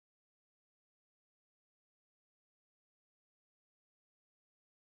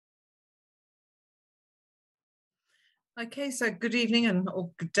Okay, so good evening or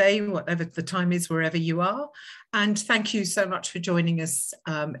good day, whatever the time is, wherever you are. And thank you so much for joining us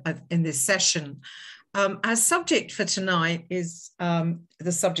in this session. Our subject for tonight is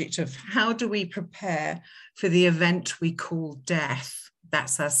the subject of how do we prepare for the event we call death.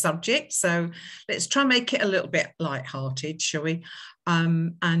 That's our subject. So let's try and make it a little bit lighthearted, shall we?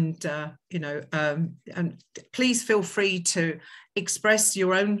 And please feel free to express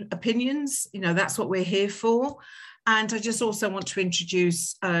your own opinions. That's what we're here for. And I just also want to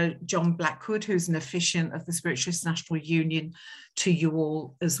introduce John Blackwood, who's an officiant of the Spiritualist National Union, to you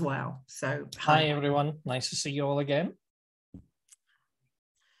all as well. So hi everyone, nice to see you all again.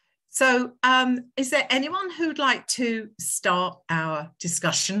 So is there anyone who'd like to start our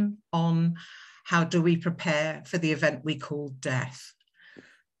discussion on how do we prepare for the event we call death?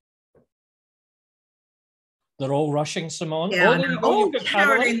 They're all rushing, Simone. Yeah, oh, there you go. You've got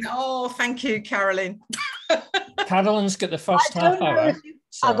Carolyn. Oh, thank you, Carolyn. Carolyn's got the first half hour.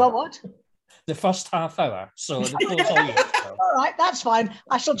 I got what? The first half hour. So the floor's all yours. So. All right, that's fine.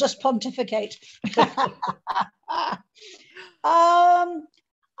 I shall just pontificate. I'm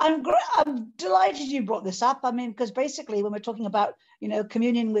delighted you brought this up. I mean, because basically when we're talking about,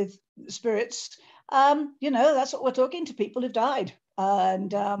 communion with spirits, that's what we're talking to people who've died.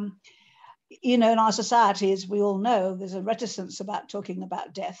 And, in our society, as we all know, there's a reticence about talking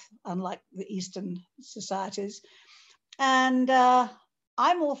about death, unlike the Eastern societies. And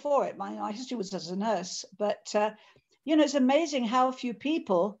I'm all for it. My history was as a nurse, but, it's amazing how few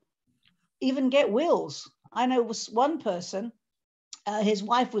people even get wills. I know one person, his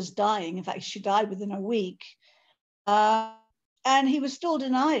wife was dying. In fact, she died within a week. And he was still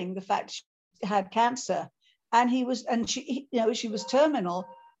denying the fact she had cancer. And she was terminal.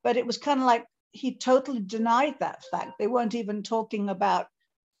 But it was kind of like he totally denied that fact. They weren't even talking about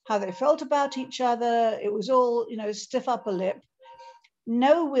how they felt about each other. It was all, stiff upper lip.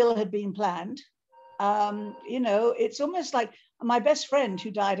 No will had been planned. It's almost like my best friend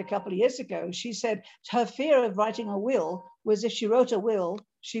who died a couple of years ago, she said her fear of writing a will was if she wrote a will,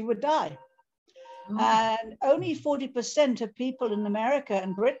 she would die. Oh. And only 40% of people in America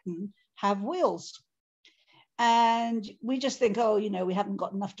and Britain have wills. And we just think, we haven't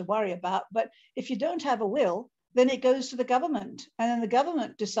got enough to worry about. But if you don't have a will, then it goes to the government. And then the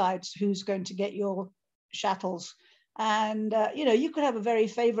government decides who's going to get your chattels. And, you could have a very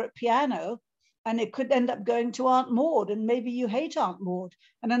favorite piano and it could end up going to Aunt Maud. And maybe you hate Aunt Maud.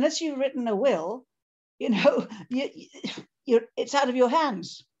 And unless you've written a will, it's out of your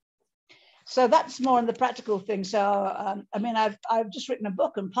hands. So that's more on the practical thing. So, I've just written a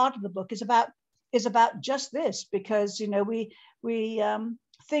book, and part of the book is about just this, because we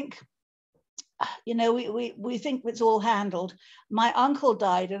think we think it's all handled. My uncle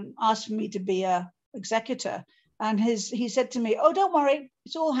died and asked for me to be a executor, and he said to me, "Oh, don't worry,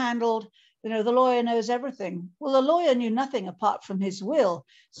 it's all handled. The lawyer knows everything." Well, the lawyer knew nothing apart from his will.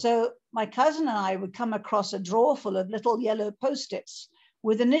 So my cousin and I would come across a drawer full of little yellow Post-its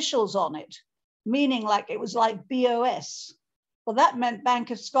with initials on it, meaning it was like BOS. Well, that meant Bank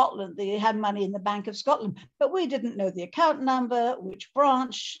of Scotland. They had money in the Bank of Scotland, but we didn't know the account number, which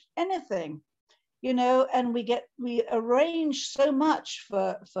branch, anything, and we arrange so much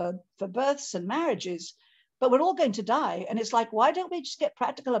for births and marriages, but we're all going to die. And it's like, why don't we just get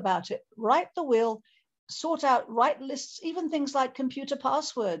practical about it? Write the will, write lists, even things like computer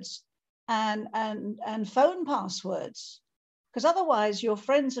passwords and phone passwords, because otherwise your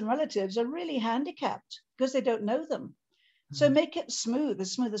friends and relatives are really handicapped because they don't know them. So make it smooth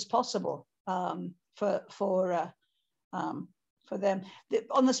as possible for them.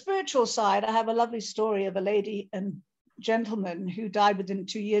 On the spiritual side, I have a lovely story of a lady and gentleman who died within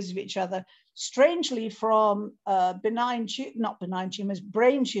 2 years of each other, strangely from brain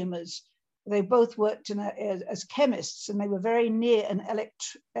tumors. They both worked as chemists, and they were very near an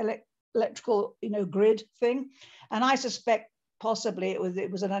electrical grid thing. And I suspect possibly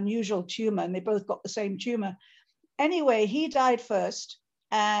it was an unusual tumor, and they both got the same tumor. Anyway, he died first,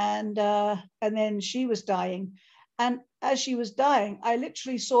 and then she was dying. And as she was dying, I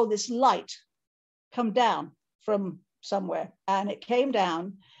literally saw this light come down from somewhere, and it came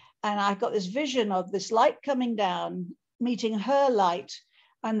down, and I got this vision of this light coming down, meeting her light,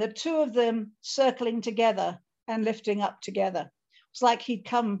 and the two of them circling together and lifting up together. It's like he'd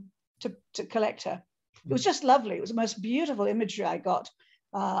come to collect her. It was just lovely. It was the most beautiful imagery I got,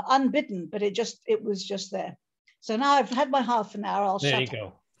 unbidden, but it was just there. So now I've had my half an hour. There you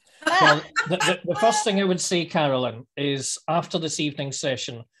go. Well, the first thing I would say, Carolyn, is after this evening's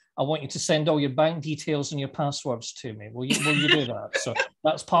session, I want you to send all your bank details and your passwords to me. Will you do that? So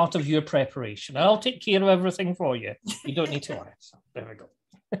that's part of your preparation. I'll take care of everything for you. You don't need to worry. So there we go.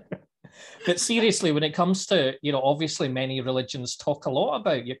 But seriously, when it comes to, obviously many religions talk a lot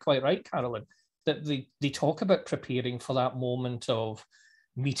about, you're quite right, Carolyn, that they talk about preparing for that moment of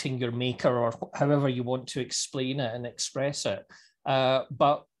meeting your maker, or however you want to explain it and express it.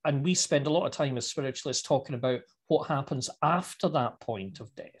 And we spend a lot of time as spiritualists talking about what happens after that point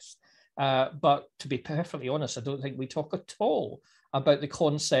of death. But to be perfectly honest, I don't think we talk at all about the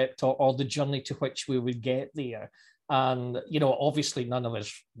concept or the journey to which we would get there. And, obviously none of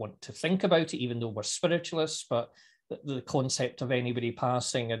us want to think about it, even though we're spiritualists, but the concept of anybody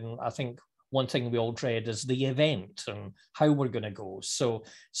passing, and I think one thing we all dread is the event and how we're going to go. So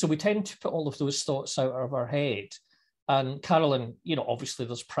we tend to put all of those thoughts out of our head. And Carolyn, obviously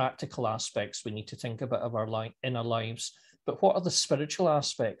there's practical aspects we need to think about of our inner lives, but what are the spiritual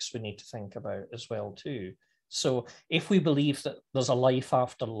aspects we need to think about as well too? So if we believe that there's a life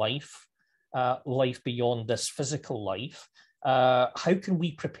after life, life beyond this physical life, how can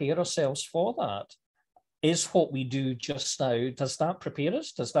we prepare ourselves for that? Is what we do just now, does that prepare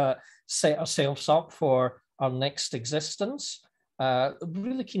us? Does that set ourselves up for our next existence? I'm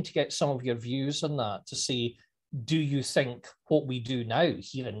really keen to get some of your views on that, to see, do you think what we do now,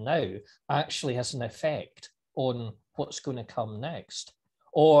 here and now, actually has an effect on what's going to come next?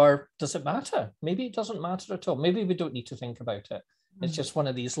 Or does it matter? Maybe it doesn't matter at all. Maybe we don't need to think about it. It's just one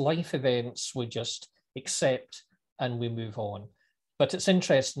of these life events we just accept and we move on. But it's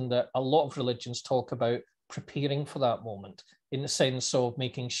interesting that a lot of religions talk about preparing for that moment, in the sense of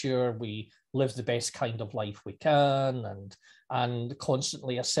making sure we live the best kind of life we can, and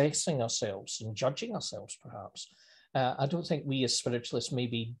constantly assessing ourselves and judging ourselves, perhaps. I don't think we as spiritualists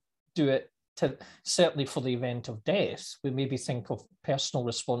maybe do it certainly for the event of death. We maybe think of personal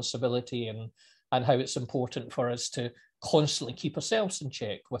responsibility and how it's important for us to constantly keep ourselves in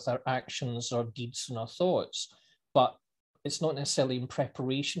check with our actions, our deeds, and our thoughts. But it's not necessarily in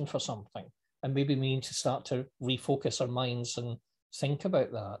preparation for something. And maybe we need to start to refocus our minds and think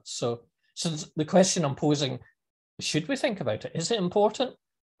about that. So the question I'm posing, should we think about it? Is it important,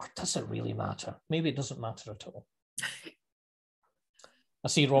 or does it really matter? Maybe it doesn't matter at all. I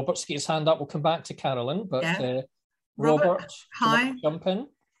see Robert's got his hand up. We'll come back to Carolyn, but yeah. Robert, hi. Jump in.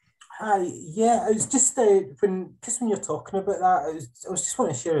 Hi, yeah, I was just when you're talking about that, I was just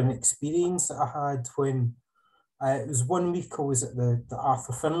want to share an experience that I had when it was 1 week I was at the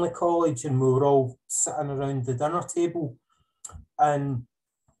Arthur Findlay College, and we were all sitting around the dinner table, and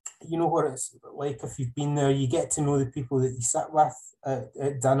you know what it's like if you've been there, you get to know the people that you sit with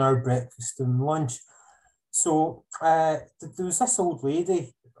at dinner, breakfast and lunch. So there was this older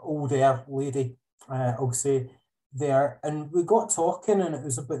lady, I'll say, there, and we got talking, and it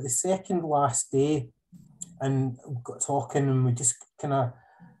was about the second last day, and we got talking, and we just kind of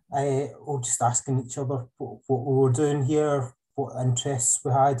were just asking each other what we were doing here, what interests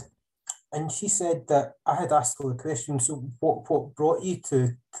we had. And she said that I had asked her the question, so what brought you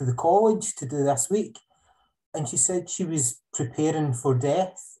to the college to do this week? And she said she was preparing for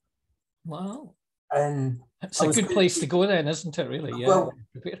death. Wow. And it's a good place to go then, isn't it, really? Yeah. Well,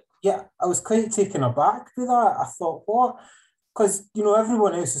 yeah, I was quite taken aback by that. I thought, what? Because,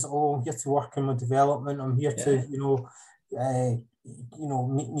 everyone else is, I'm here to work in my development. I'm here to,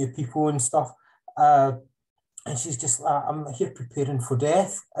 meet new people and stuff. And she's just like, I'm here preparing for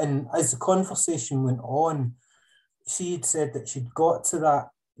death. And as the conversation went on, she had said that she'd got to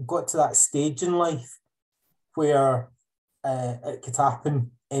that stage in life where it could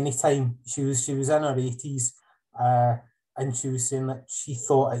happen anytime. She was in her 80s, and she was saying that she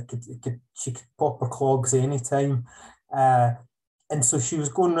thought she could pop her clogs anytime. And so she was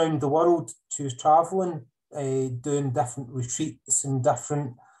going around the world. She was traveling, doing different retreats and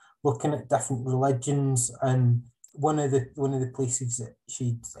looking at different religions. And one of the places that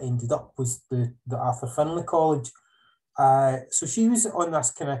she'd ended up was the Arthur Findlay College. So she was on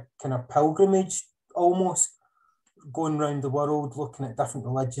this kind of pilgrimage, almost going around the world, looking at different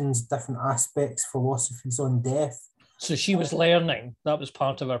religions, different aspects, philosophies on death. So she was learning. That was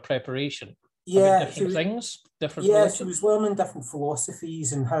part of her preparation. Yeah, different religions. She was learning different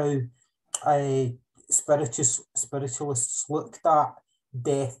philosophies and how spiritualists looked at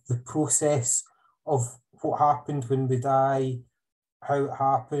death, the process of what happened when we die, how it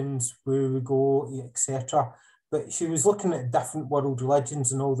happens, where we go, etc. But she was looking at different world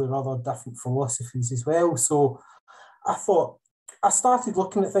religions and all their other different philosophies as well. So I thought, I started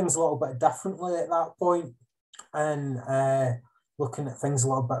looking at things a little bit differently at that point, and looking at things a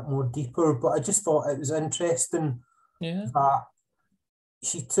little bit more deeper. But I just thought it was interesting that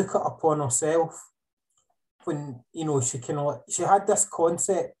she took it upon herself when, you know, she had this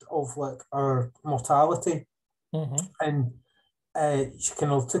concept of like our mortality, and she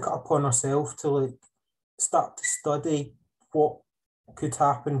kind of took it upon herself to like start to study what could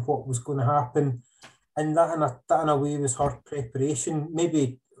happen, what was going to happen, and that in a way was her preparation,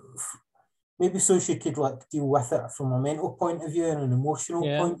 maybe so she could like deal with it from a mental point of view and an emotional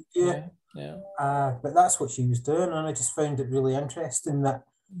point of view. But that's what she was doing, and I just found it really interesting that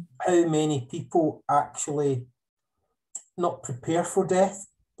how many people actually not prepare for death,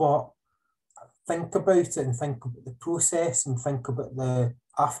 but think about it and think about the process and think about the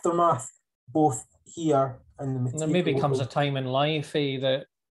aftermath, both here and the material. There maybe comes a time in life that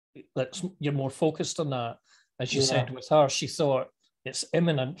you're more focused on that. As you said with her, she thought it's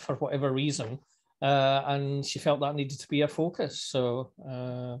imminent for whatever reason, and she felt that needed to be a focus. So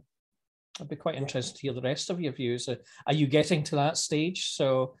I'd be quite interested to hear the rest of your views. Are you getting to that stage?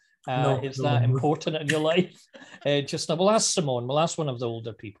 So is that important in your life? Just now, we'll ask Simone. We'll ask one of the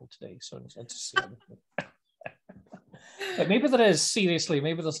older people today. So let's see. But maybe there is, seriously,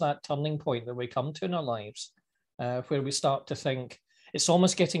 maybe there's that turning point that we come to in our lives where we start to think it's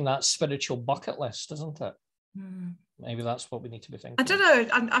almost getting that spiritual bucket list, isn't it? Maybe that's what we need to be thinking. I don't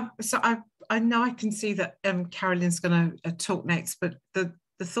know. I know I can see that Carolyn's going to talk next, but the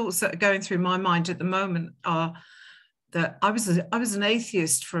thoughts that are going through my mind at the moment are that I was an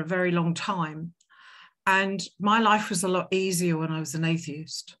atheist for a very long time, and my life was a lot easier when I was an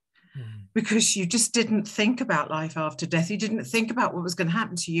atheist. Because you just didn't think about life after death. You didn't think about what was going to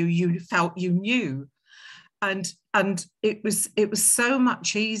happen to you. You felt you knew. And it was so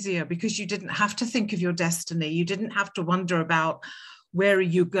much easier because you didn't have to think of your destiny. You didn't have to wonder about where are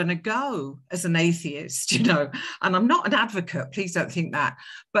you going to go as an atheist, you know. And I'm not an advocate, please don't think that.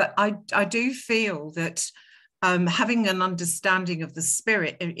 But I do feel that having an understanding of the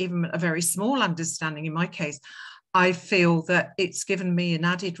spirit, even a very small understanding in my case, I feel that it's given me an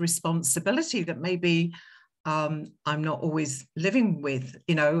added responsibility that maybe I'm not always living with.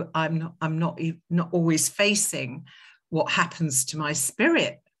 You know, I'm not always facing what happens to my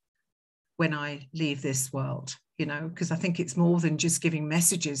spirit when I leave this world. You know, because I think it's more than just giving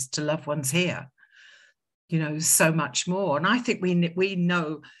messages to loved ones here. You know, so much more. And I think we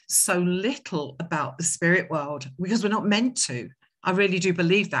know so little about the spirit world because we're not meant to. I really do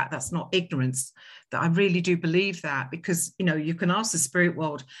believe that. That's not ignorance. That I really do believe that, because, you know, you can ask the spirit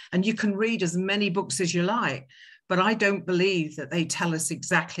world and you can read as many books as you like, but I don't believe that they tell us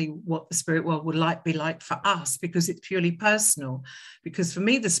exactly what the spirit world would be like for us, because it's purely personal. Because for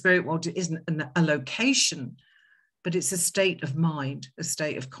me, the spirit world isn't a location, but it's a state of mind, a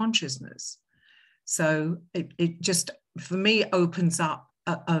state of consciousness. So it just, for me, opens up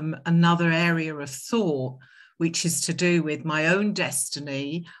another area of thought, which is to do with my own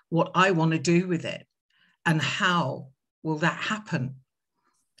destiny, what I want to do with it, and how will that happen.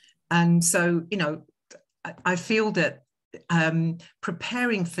 And so, you know, I feel that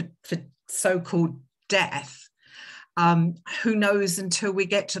preparing for so-called death, who knows until we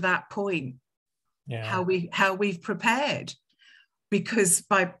get to that point, how we've prepared. Because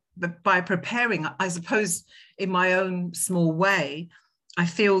by preparing, I suppose in my own small way, I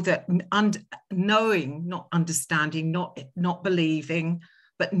feel that knowing, not understanding, not believing,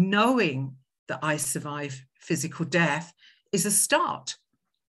 but knowing that I survive physical death is a start.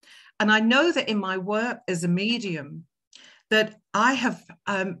 And I know that in my work as a medium, that I have,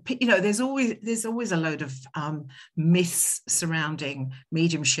 you know, there's always a load of myths surrounding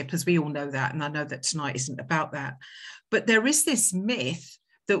mediumship, as we all know that. And I know that tonight isn't about that. But there is this myth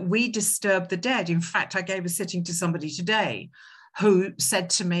that we disturb the dead. In fact, I gave a sitting to somebody today who said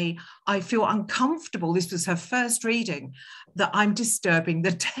to me, I feel uncomfortable. This was her first reading, that I'm disturbing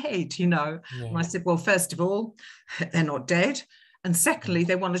the dead, you know. And I said, well, first of all, they're not dead. And secondly,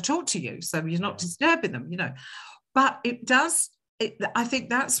 they want to talk to you. So you're not disturbing them, you know. But it does, I think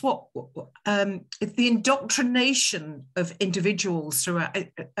that's what the indoctrination of individuals through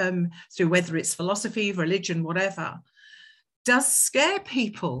whether it's philosophy, religion, whatever, does scare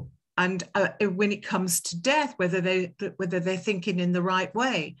people. And when it comes to death, whether they're thinking in the right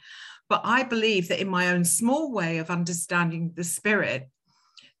way. But I believe that in my own small way of understanding the spirit,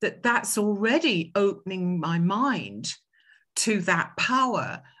 that's already opening my mind to that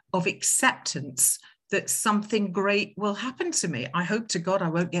power of acceptance that something great will happen to me. I hope to God I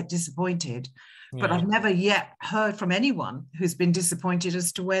won't get disappointed, but I've never yet heard from anyone who's been disappointed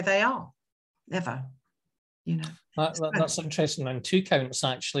as to where they are. Never, you know. That's interesting. On two counts,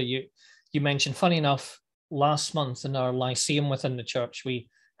 actually, you mentioned, funny enough, last month in our Lyceum within the church, we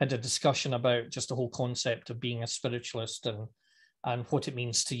had a discussion about just the whole concept of being a spiritualist and and what it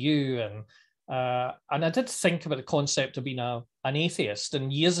means to you. And I did think about the concept of being an atheist.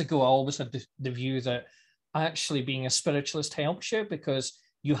 And years ago, I always had the view that actually being a spiritualist helps you, because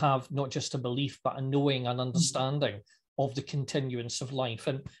you have not just a belief, but a knowing and understanding of the continuance of life.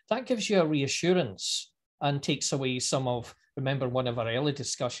 And that gives you a reassurance and takes away some of, remember one of our early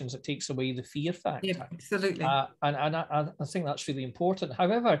discussions, it takes away the fear factor. Yeah, absolutely. And I think that's really important.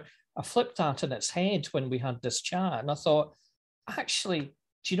 However, I flipped that in its head when we had this chat, and I thought, actually,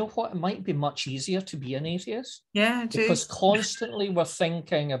 do you know what? It might be much easier to be an atheist. Yeah, because constantly we're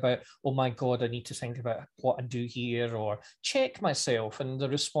thinking about, oh my God, I need to think about what I do here, or check myself, and the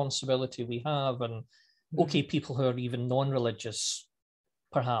responsibility we have. And okay, people who are even non-religious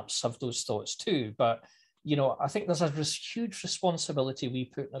perhaps have those thoughts too. But, you know, I think there's a huge responsibility we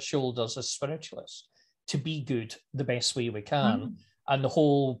put on our shoulders as spiritualists to be good the best way we can. And the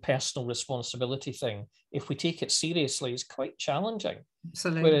whole personal responsibility thing, if we take it seriously, is quite challenging.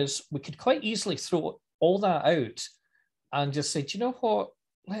 Absolutely. Whereas we could quite easily throw all that out and just say, do you know what?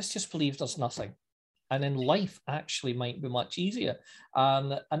 Let's just believe there's nothing. And then life actually might be much easier.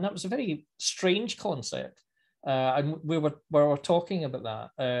 And that was a very strange concept. And we were talking about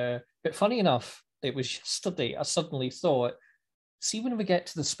that. But funny enough, it was yesterday, I suddenly thought, see, when we get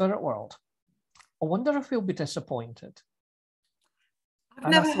to the spirit world, I wonder if we'll be disappointed.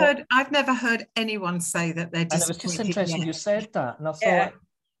 I've never heard anyone say that they're disappointed. And it was just interesting you said that. And I thought,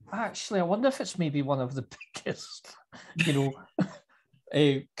 actually, I wonder if it's maybe one of the biggest, you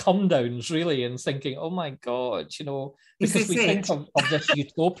know, come downs, really, and thinking, oh my God, you know, because we think of this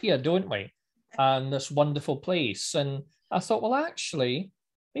utopia, don't we? And this wonderful place. And I thought, well, actually,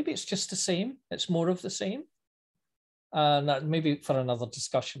 maybe it's just the same. It's more of the same. And that maybe for another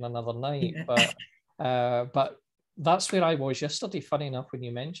discussion another night. Yeah. But that's where I was yesterday, funny enough, when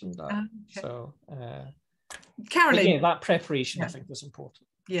you mentioned that. Okay. So, Carolyn. Yeah, that preparation, I think, was important.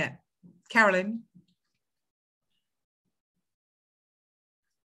 Yeah. Carolyn.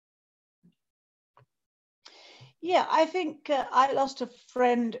 Yeah, I think I lost a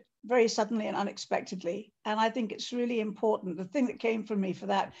friend very suddenly and unexpectedly. And I think it's really important. The thing that came from me for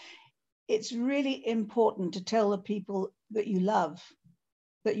that, it's really important to tell the people that you love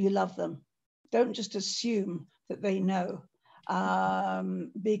them. Don't just assume that they know,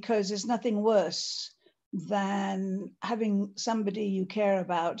 because there's nothing worse than having somebody you care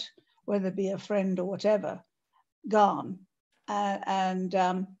about, whether it be a friend or whatever, gone, and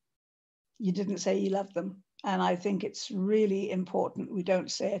you didn't say you love them. And I think it's really important we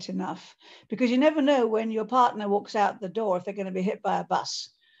don't say it enough, because you never know when your partner walks out the door if they're going to be hit by a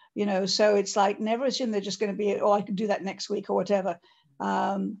bus, you know. So it's like, never assume they're just going to be, oh, I could do that next week or whatever.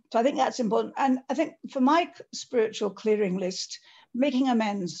 So I think that's important. And I think for my spiritual clearing list, making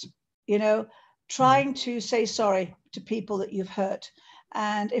amends, you know, trying to say sorry to people that you've hurt.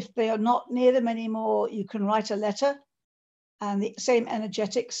 And if they are not near them anymore, you can write a letter, and the same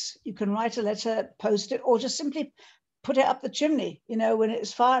energetics, you can write a letter, post it, or just simply put it up the chimney, you know, when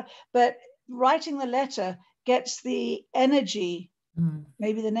it's far. But writing the letter gets the energy,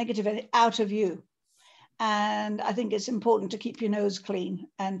 maybe the negative energy, out of you. And I think it's important to keep your nose clean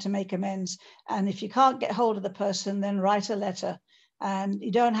and to make amends. And if you can't get hold of the person, then write a letter, and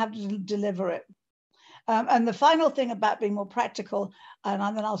you don't have to deliver it. And the final thing about being more practical,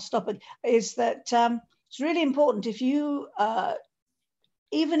 and then I'll stop it, is that it's really important, if you,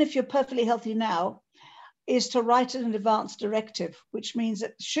 even if you're perfectly healthy now, is to write an advance directive, which means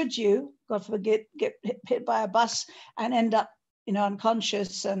that should you, God forbid, get hit by a bus and end up, you know,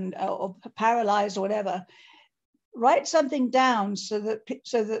 unconscious and or paralyzed or whatever, write something down so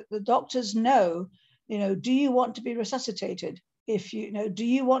that the doctors know, you know, do you want to be resuscitated? If you know, do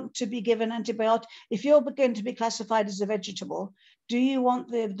you want to be given antibiotics? If you're going to be classified as a vegetable, do you want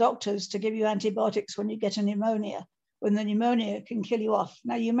the doctors to give you antibiotics when you get a pneumonia, when the pneumonia can kill you off?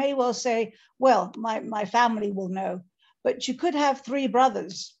 Now, you may well say, well, my family will know, but you could have 3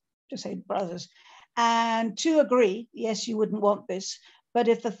 brothers, just say brothers, and 2 agree, yes, you wouldn't want this. But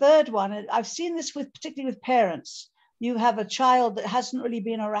if the 3rd one, and I've seen this particularly with parents, you have a child that hasn't really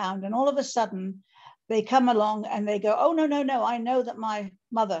been around, and all of a sudden they come along and they go, oh, no, I know that my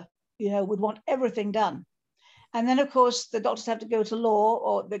mother, you know, would want everything done. And then, of course, the doctors have to go to law,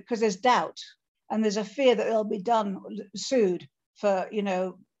 or because there's doubt, and there's a fear that they'll be sued for, you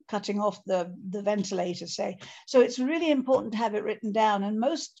know, cutting off the ventilator, say. So it's really important to have it written down. And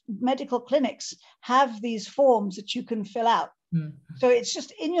most medical clinics have these forms that you can fill out. So it's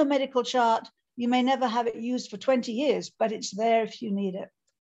just in your medical chart. You may never have it used for 20 years, but it's there if you need it.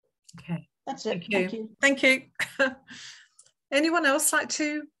 Okay. That's it. Thank you. Thank you. Anyone else like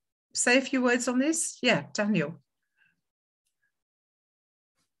to say a few words on this? Yeah, Daniel.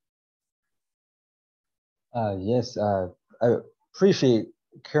 Yes, I appreciate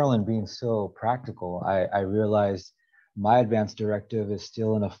Carolyn being so practical. I realized my advanced directive is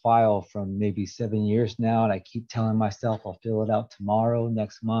still in a file from maybe 7 years now, and I keep telling myself I'll fill it out tomorrow,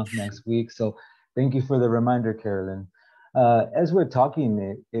 next month, next week. So thank you for the reminder, Carolyn. As we're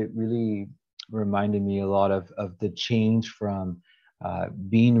talking, it really reminded me a lot of the change from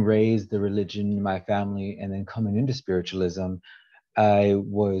being raised the religion in my family and then coming into spiritualism. I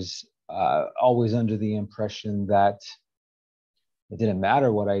was always under the impression that it didn't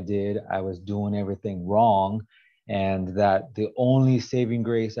matter what I did, I was doing everything wrong, and that the only saving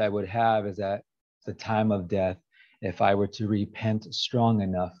grace I would have is at the time of death. If I were to repent strong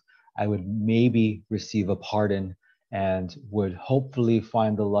enough, I would maybe receive a pardon and would hopefully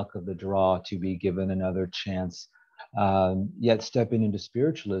find the luck of the draw to be given another chance. Yet stepping into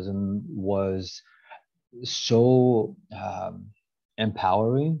spiritualism was so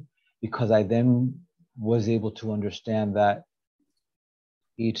empowering, because I then was able to understand that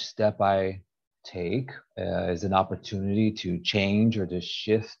each step I take is an opportunity to change or to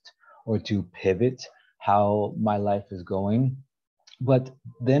shift or to pivot how my life is going. But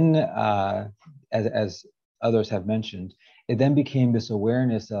then, as others have mentioned, it then became this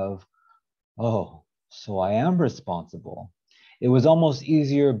awareness of, oh, so I am responsible. It was almost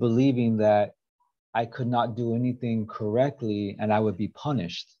easier believing that I could not do anything correctly and I would be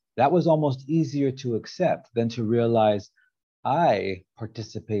punished. That was almost easier to accept than to realize I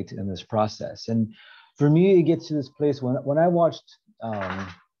participate in this process. And for me, it gets to this place when I watched, I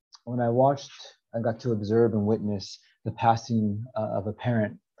got to observe and witness the passing of a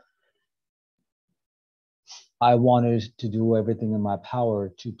parent. I wanted to do everything in my power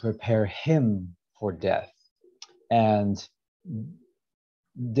to prepare him for death. And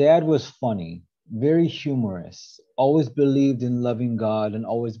Dad was funny, very humorous, always believed in loving God and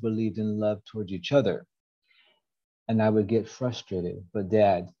always believed in love towards each other. And I would get frustrated, but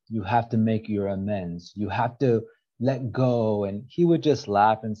Dad, you have to make your amends. You have to let go. And he would just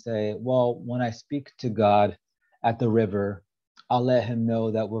laugh and say, well, when I speak to God at the river, I'll let him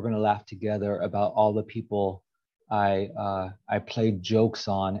know that we're going to laugh together about all the people I played jokes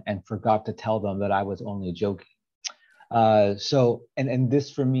on and forgot to tell them that I was only joking. And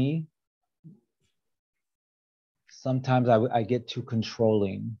this for me, sometimes I get too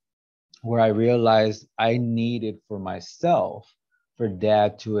controlling, where I realized I needed for myself for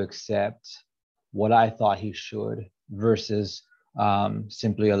Dad to accept what I thought he should versus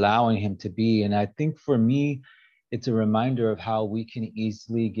simply allowing him to be. And I think for me, it's a reminder of how we can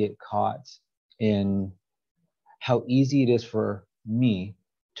easily get caught in how easy it is for me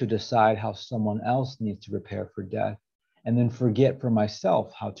to decide how someone else needs to prepare for death, and then forget for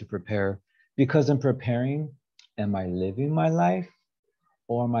myself how to prepare. Because in preparing, am I living my life,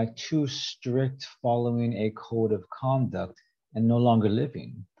 or am I too strict following a code of conduct and no longer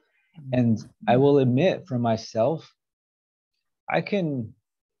living? And I will admit for myself, I can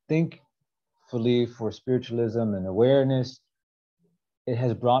thankfully for spiritualism and awareness, it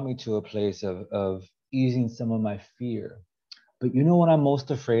has brought me to a place of easing some of my fear. But you know what I'm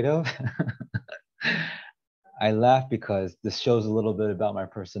most afraid of? I laugh because this shows a little bit about my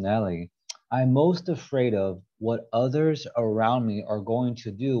personality. I'm most afraid of what others around me are going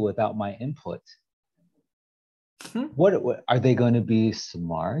to do without my input. What are they going to be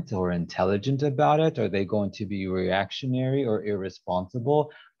smart or intelligent about it? Are they going to be reactionary or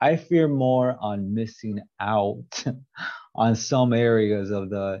irresponsible? I fear more on missing out on some areas of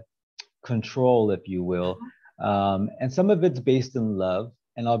the control, if you will. And some of it's based in love.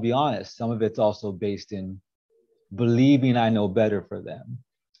 And I'll be honest, some of it's also based in believing I know better for them.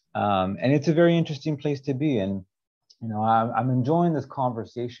 And it's a very interesting place to be. And, you know, I'm enjoying this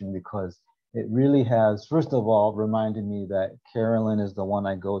conversation because it really has, first of all, reminded me that Carolyn is the one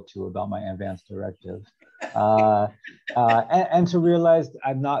I go to about my advanced directive. And to realize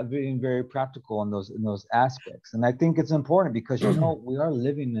I'm not being very practical in those aspects. And I think it's important because, you know, we are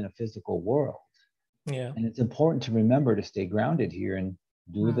living in a physical world. Yeah. And it's important to remember to stay grounded here and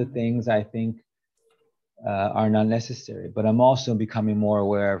do the things I think are not necessary. But I'm also becoming more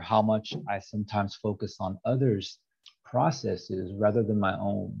aware of how much I sometimes focus on others' processes rather than my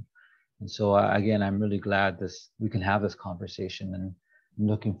own. And so again, I'm really glad we can have this conversation, and I'm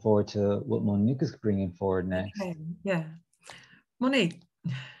looking forward to what Monique is bringing forward next. Okay. Yeah. Monique.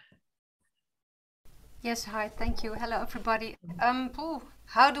 Yes, hi, thank you. Hello, everybody.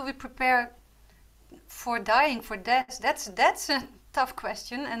 How do we prepare for dying, for death? That's a tough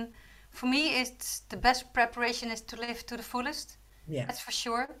question. And for me, it's the best preparation is to live to the fullest. Yeah. That's for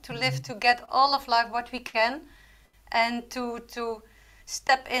sure. To live, to get all of life what we can, and to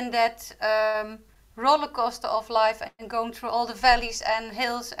step in that roller coaster of life and going through all the valleys and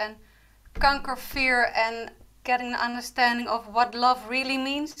hills and conquer fear and getting an understanding of what love really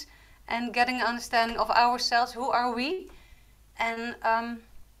means and getting an understanding of ourselves, who are we? And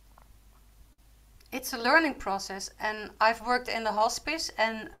it's a learning process. And I've worked in the hospice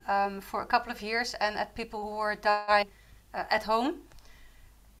and for a couple of years and at people who were dying at home.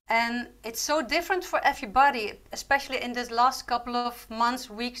 And it's so different for everybody, especially in this last couple of months,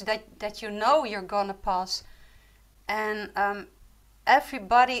 weeks that you know you're gonna pass. And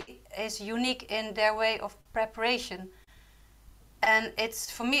everybody is unique in their way of preparation. And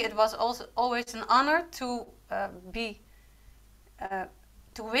it's, for me, it was also always an honor to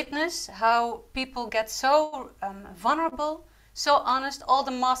to witness how people get so vulnerable, so honest. All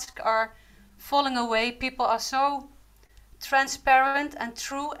the masks are falling away. People are so transparent and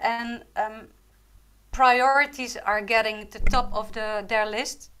true, and priorities are getting to the top of their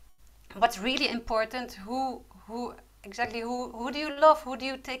list. What's really important, who do you love, who do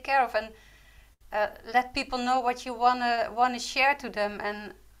you take care of, and let people know what you wanna share to them.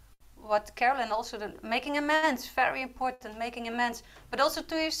 And what Carolyn also did, making amends, very important, making amends, but also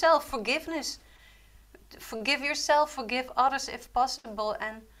to yourself, forgiveness. Forgive yourself, forgive others if possible,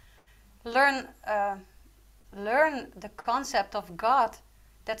 and learn the concept of God,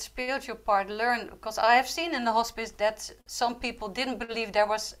 that spiritual part. Learn, because I have seen in the hospice that some people didn't believe there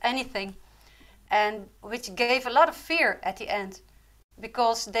was anything, and which gave a lot of fear at the end,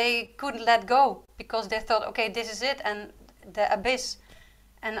 because they couldn't let go, because they thought, okay, this is it, and the abyss.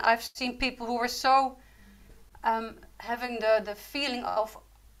 And I've seen people who were so having the feeling of,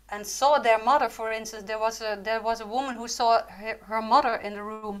 and saw their mother, for instance. There was a woman who saw her mother in the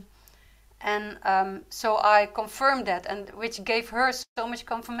room. And so I confirmed that, and which gave her so much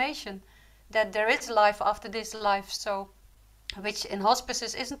confirmation that there is life after this life. So, which in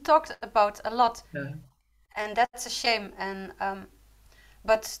hospices isn't talked about a lot, and that's a shame. And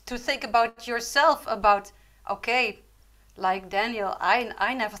but to think about yourself, about, okay, like Daniel,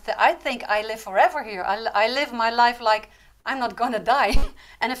 I never I think I live forever here. I live my life like I'm not gonna die,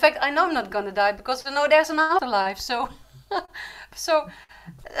 and in fact I know I'm not gonna die because I know there's an afterlife. So, so.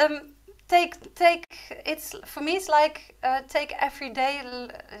 Take it's, for me it's like take every day,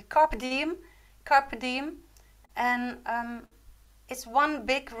 carpe diem, and it's one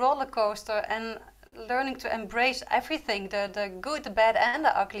big roller coaster, and learning to embrace everything, the good, the bad, and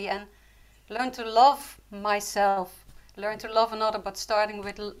the ugly, and learn to love myself, learn to love another, but starting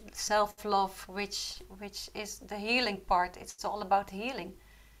with self-love, which is the healing part. It's all about healing,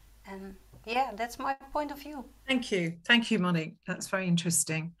 and yeah, that's my point of view. Thank you, Monique. That's very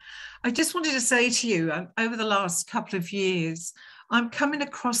interesting. I just wanted to say to you, over the last couple of years, I'm coming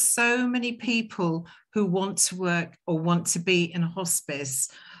across so many people who want to work or want to be in a hospice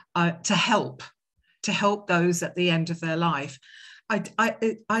to help those at the end of their life.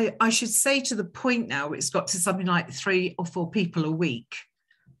 I should say, to the point now, it's got to something like 3 or 4 people a week.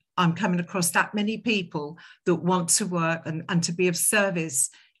 I'm coming across that many people that want to work and to be of service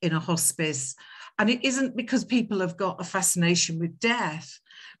in a hospice. And it isn't because people have got a fascination with death,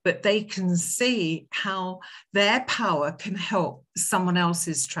 but they can see how their power can help someone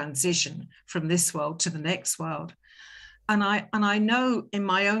else's transition from this world to the next world. And I know in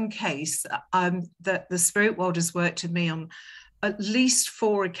my own case that the spirit world has worked with me on at least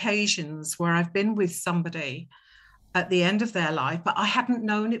 4 occasions where I've been with somebody at the end of their life, but I hadn't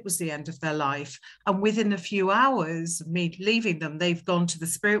known it was the end of their life. And within a few hours of me leaving them, they've gone to the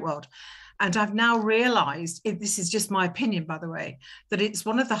spirit world. And I've now realized, this is just my opinion, by the way, that it's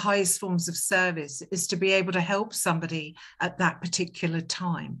one of the highest forms of service is to be able to help somebody at that particular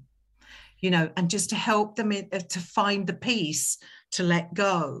time, and just to help them to find the peace to let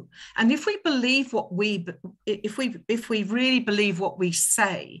go. And if we believe if we really believe what we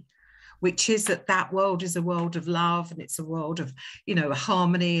say, which is that world is a world of love, and it's a world of,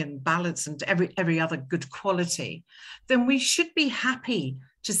 harmony and balance and every other good quality, then we should be happy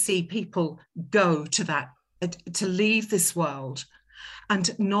to see people go to that, to leave this world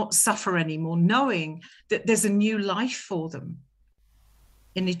and not suffer anymore, knowing that there's a new life for them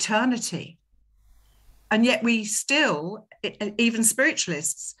in eternity. And yet we still, even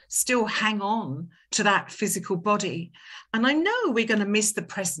spiritualists, still hang on to that physical body. And I know we're going to miss the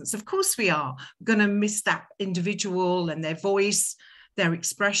presence. Of course we are. We're going to miss that individual and their voice, their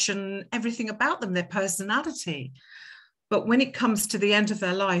expression, everything about them, their personality. But when it comes to the end of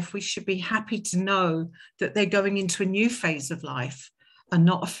their life, we should be happy to know that they're going into a new phase of life and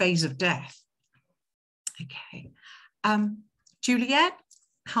not a phase of death. Okay. Juliet,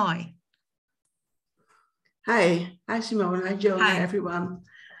 hi. Hi Simone, hi Joan, hi everyone.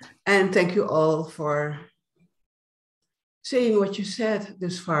 And thank you all for saying what you said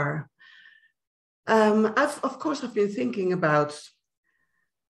this far. Of course, I've been thinking about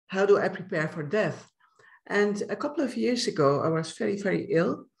how do I prepare for death? And a couple of years ago, I was very, very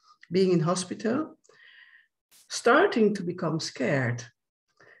ill, being in hospital, starting to become scared.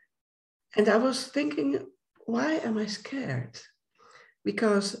 And I was thinking, why am I scared?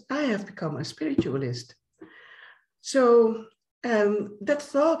 Because I have become a spiritualist. So that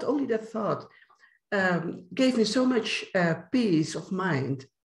thought, only that thought, gave me so much peace of mind.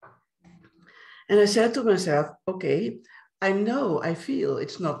 And I said to myself, okay, I feel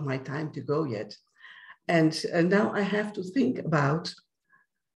it's not my time to go yet. And now I have to think about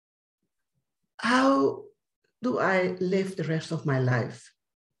how do I live the rest of my life?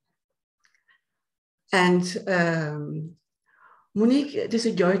 And Monique, it is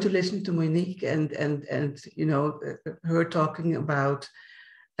a joy to listen to Monique and you know, her talking about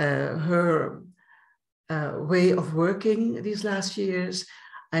her way of working these last years.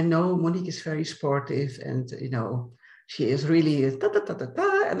 I know Monique is very sportive and, you know, she is really and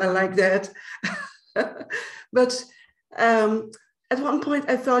I like that. But at one point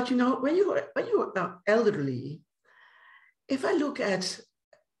I thought, you know, when you are elderly, if I look at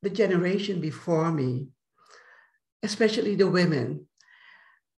the generation before me, especially the women,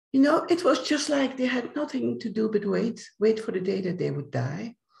 you know, it was just like they had nothing to do but wait for the day that they would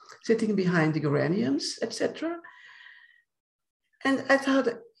die, sitting behind the geraniums, etc. And I thought,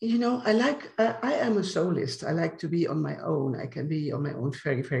 you know, I am a soloist. I like to be on my own. I can be on my own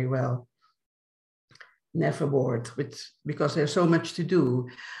very, very well. Never bored because there's so much to do.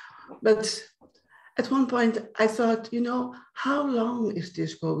 But at one point I thought, you know, how long is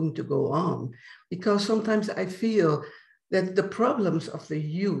this going to go on? Because sometimes I feel that the problems of the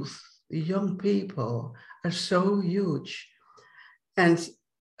youth, the young people, are so huge. And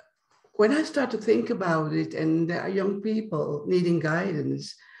when I start to think about it, and there are young people needing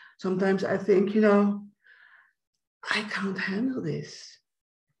guidance, sometimes I think, you know, I can't handle this.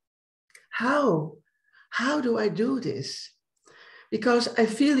 How do I do this? Because I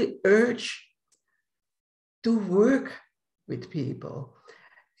feel the urge to work with people.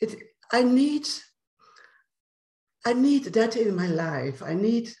 I need that in my life. I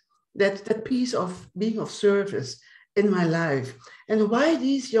need that piece of being of service in my life. And why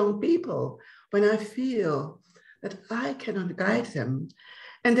these young people, when I feel that I cannot guide them?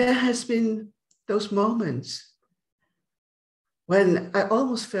 And there has been those moments when I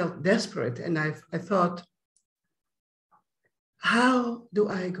almost felt desperate, and I thought, how do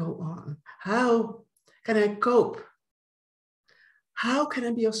I go on? How can I cope? How can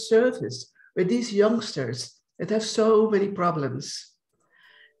I be of service with these youngsters that have so many problems?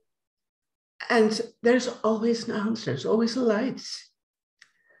 And there's always an answer, there's always a light.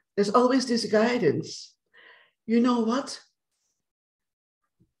 There's always this guidance. You know what?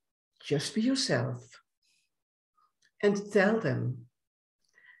 Just be yourself and tell them.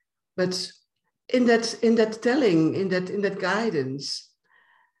 But in that telling, in that guidance,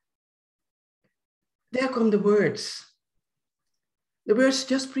 there come the words. The words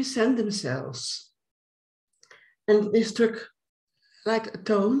just present themselves. And they struck like a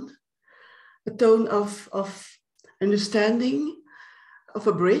tone of understanding, of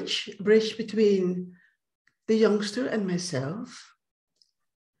a bridge between the youngster and myself.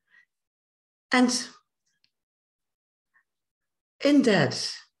 And in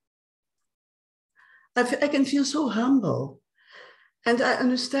that, I can feel so humble. And I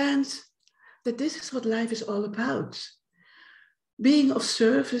understand that this is what life is all about. Being of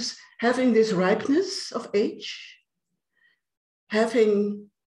service, having this ripeness of age, having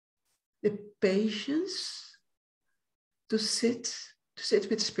the patience to sit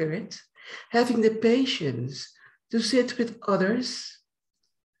with spirit, having the patience to sit with others,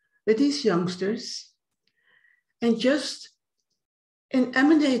 with these youngsters, and just in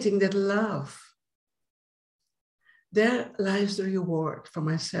emanating that love, there lies the reward for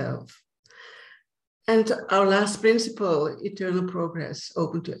myself. And our last principle, eternal progress,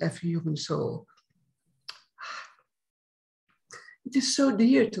 open to every human soul. It is so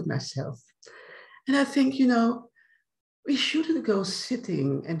dear to myself. And I think, you know, we shouldn't go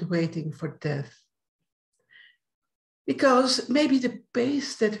sitting and waiting for death. Because maybe the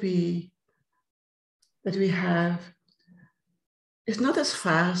pace that we have is not as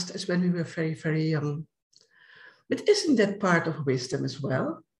fast as when we were very, very young. But isn't that part of wisdom as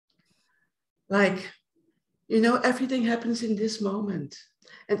well? Like, you know, everything happens in this moment.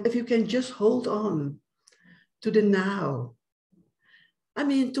 And if you can just hold on to the now, I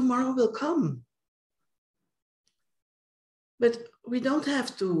mean, tomorrow will come. But we don't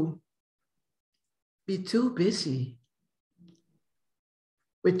have to be too busy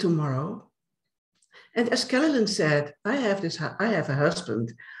with tomorrow. And as Carolyn said, I have a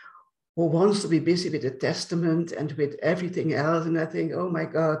husband who wants to be busy with the testament and with everything else. And I think, oh my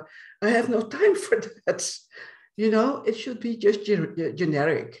God, I have no time for that. You know, it should be just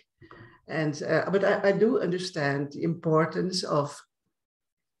generic. And but I do understand the importance of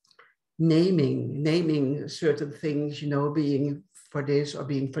naming certain things, you know, being for this or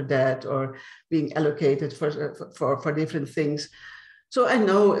being for that, or being allocated for different things. So I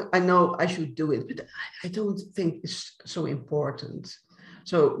know I should do it, but I don't think it's so important.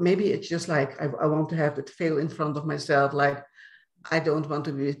 So maybe it's just like I want to have that veil in front of myself, like I don't want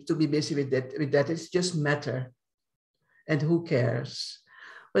to be busy with that. It's just matter, and who cares?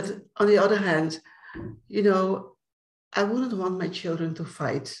 But on the other hand, you know, I wouldn't want my children to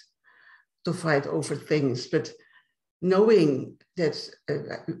fight over things, but knowing that,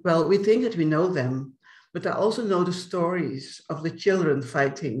 well, we think that we know them, but I also know the stories of the children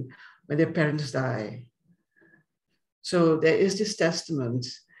fighting when their parents die. So there is this testament,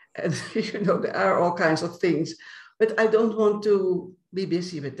 and you know, there are all kinds of things, but I don't want to be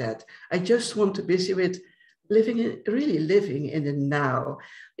busy with that. I just want to be busy with really living in the now,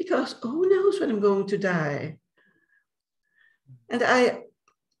 because who knows when I'm going to die? And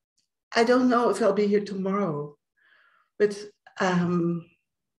I don't know if I'll be here tomorrow, but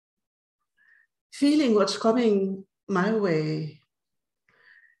feeling what's coming my way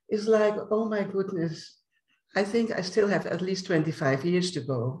is like, oh my goodness, I think I still have at least 25 years to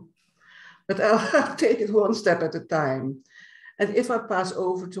go, but I'll take it one step at a time. And if I pass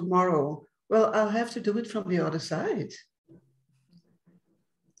over tomorrow, well, I'll have to do it from the other side.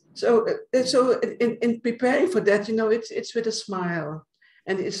 So in preparing for that, you know, it's with a smile,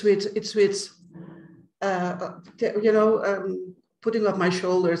 and it's with you know, putting up my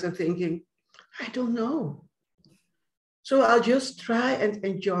shoulders and thinking, I don't know. So I'll just try and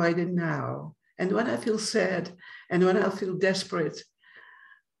enjoy the now. And when I feel sad and when I feel desperate,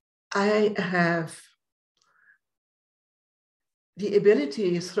 I have the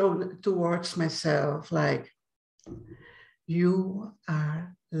ability thrown towards myself, like, you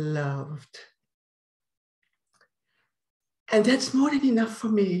are loved. And that's more than enough for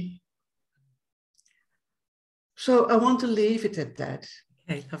me. So I want to leave it at that.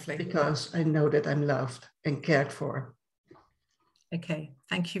 Okay, lovely. Because I know that I'm loved and cared for. Okay,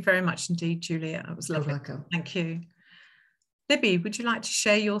 thank you very much indeed, Julia. That was lovely. You're welcome. Thank you. Libby, would you like to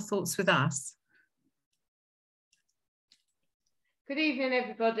share your thoughts with us? Good evening,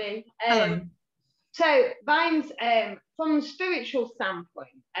 everybody. Hello. So mine's from a spiritual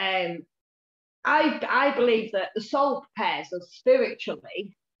standpoint. I believe that the soul prepares us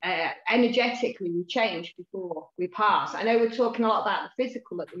spiritually, energetically. We change before we pass. I know we're talking a lot about the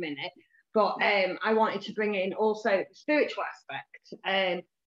physical at the minute, but I wanted to bring in also the spiritual aspect,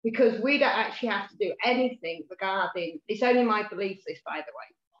 because we don't actually have to do anything regarding, it's only my belief, this, by the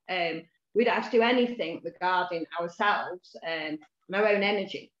way, we don't have to do anything regarding ourselves and our own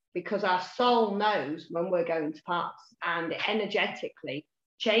energy, because our soul knows when we're going to pass, and it energetically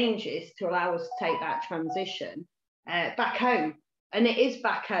changes to allow us to take that transition back home. And it is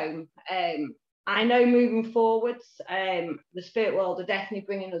back home. I know moving forwards, the spirit world are definitely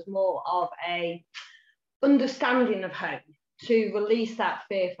bringing us more of a understanding of home, to release that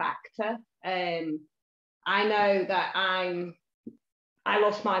fear factor. I know that I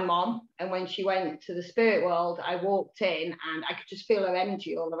lost my mom, and when she went to the spirit world, I walked in and I could just feel her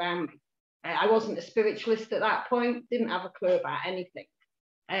energy all around me. I wasn't a spiritualist at that point, didn't have a clue about anything.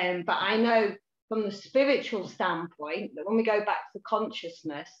 But I know from the spiritual standpoint that when we go back to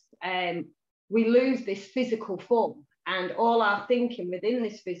consciousness, we lose this physical form, and all our thinking within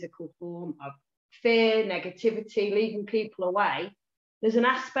this physical form of fear, negativity, leaving people away, there's an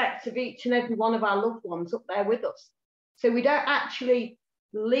aspect of each and every one of our loved ones up there with us. So we don't actually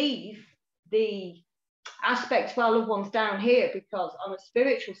leave the aspects of our loved ones down here, because on a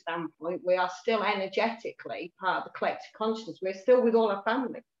spiritual standpoint, we are still energetically part of the collective consciousness. We're still with all our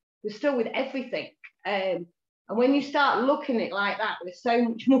family. We're still with everything. And when you start looking at it like that, we're so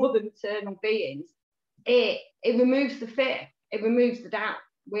much more than eternal beings, it removes the fear. It removes the doubt.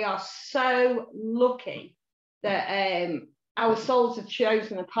 We are so lucky that our souls have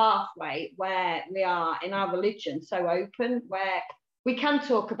chosen a pathway where we are in our religion so open, where we can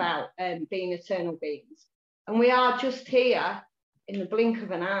talk about being eternal beings. And we are just here in the blink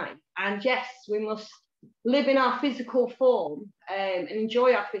of an eye. And yes, we must live in our physical form and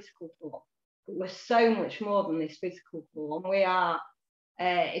enjoy our physical form. But we're so much more than this physical form. We are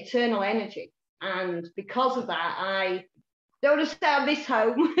eternal energy. And because of that, don't want to stay on this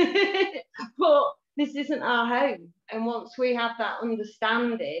home, but this isn't our home. And once we have that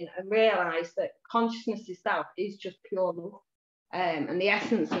understanding and realise that consciousness itself is just pure love, and the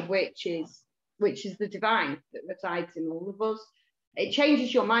essence of which is the divine that resides in all of us, it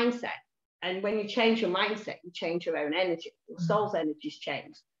changes your mindset. And when you change your mindset, you change your own energy. Your soul's energies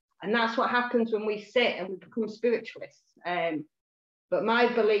change. And that's what happens when we sit and we become spiritualists. But my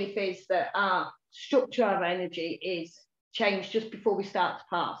belief is that our structure of energy is changed just before we start to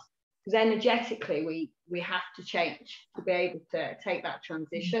pass. Because energetically, we have to change to be able to take that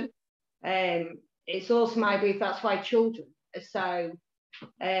transition. It's also my belief that's why children are so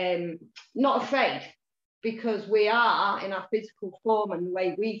not afraid, because we are in our physical form and the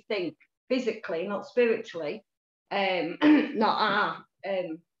way we think physically, not spiritually, not our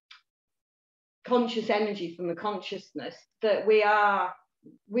conscious energy from the consciousness, that we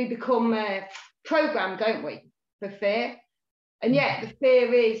become programmed, don't we, for fear. And yet the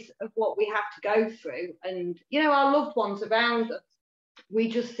fear is of what we have to go through. And, you know, our loved ones around us,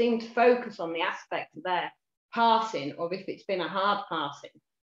 we just seem to focus on the aspect of their passing, or if it's been a hard passing.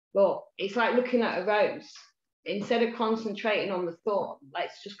 But it's like looking at a rose. Instead of concentrating on the thorn,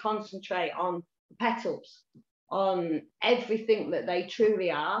 let's just concentrate on the petals, on everything that they truly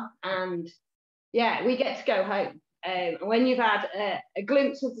are. And yeah, we get to go home. And when you've had a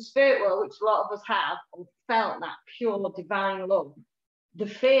glimpse of the spirit world, which a lot of us have, or felt that pure divine love, the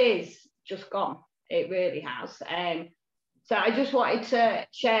fear's just gone. It really has. So I just wanted to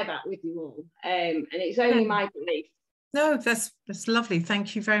share that with you all. And it's only my belief. No, that's lovely.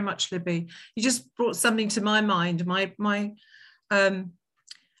 Thank you very much, Libby. You just brought something to my mind. A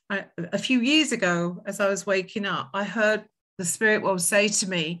few years ago, as I was waking up, I heard the spirit world say to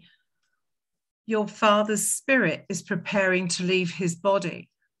me, "Your father's spirit is preparing to leave his body."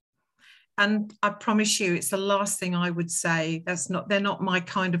 And I promise you, it's the last thing I would say. They're not my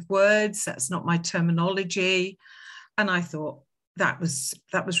kind of words. That's not my terminology. And I thought that was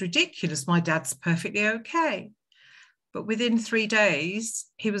ridiculous. My dad's perfectly okay. But within 3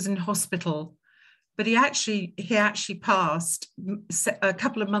 days, he was in hospital. But he actually passed a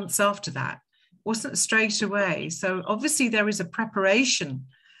couple of months after that. It wasn't straight away. So obviously there is a preparation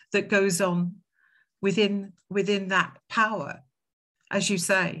that goes on within that power, as you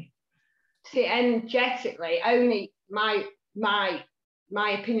say. See, energetically, only my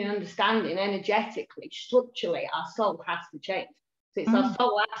opinion, understanding, energetically, structurally, our soul has to change. So it's our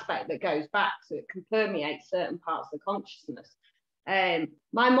soul aspect that goes back, so it can permeate certain parts of the consciousness.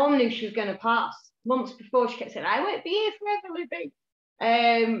 My mum knew she was going to pass months before. She kept saying, "I won't be here forever, Libby."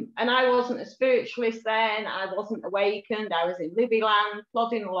 And I wasn't a spiritualist then. I wasn't awakened. I was in Libby land,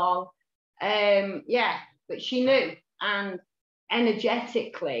 plodding along. But she knew, and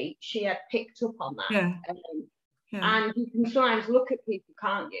energetically, she had picked up on that. Yeah. And you can sometimes look at people,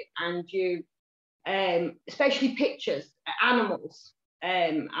 can't you? And you, especially pictures, animals.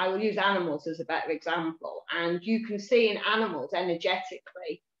 I will use animals as a better example. And you can see in animals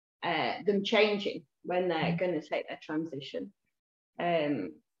energetically them changing when they're going to take their transition.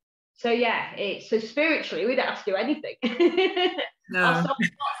 So spiritually, we don't have to do anything. No.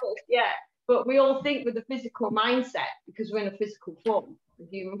 But we all think with a physical mindset because we're in a physical form, a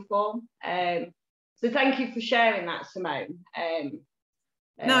human form. So thank you for sharing that, Simone.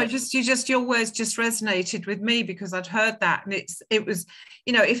 No, your words just resonated with me because I'd heard that, and it was,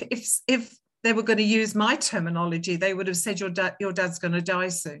 you know, if they were going to use my terminology, they would have said your dad's going to die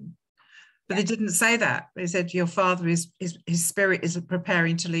soon, but they didn't say that. They said your father his spirit is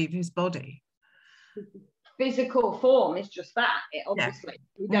preparing to leave his body. Physical form is just that. It obviously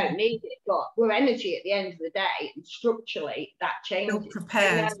we don't need it, but we're energy at the end of the day, and structurally that changes. Still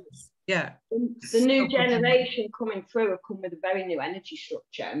prepared. Yeah. The new generation coming through have come with a very new energy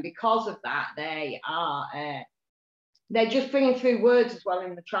structure, and because of that, they're just bringing through words as well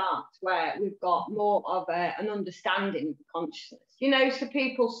in the trance, where we've got more of an understanding of the consciousness. You know, so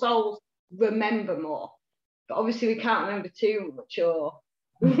people's souls remember more, but obviously we can't remember too much, or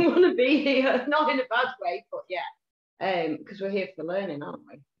we want to be here, not in a bad way, but because we're here for learning, aren't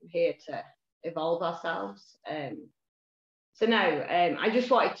we? We're here to evolve ourselves. So no, I just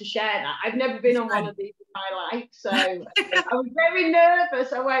wanted to share that. I've never been on one of these in my life, so I was very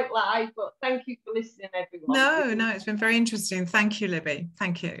nervous, I won't lie, but thank you for listening, everyone. No, it's been very interesting. Thank you, Libby.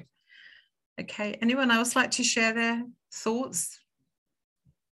 Thank you. Okay, anyone else like to share their thoughts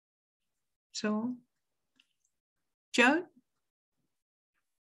at all? Joe?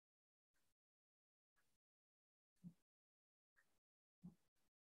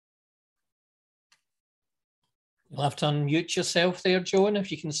 You'll have to unmute yourself there, Joan,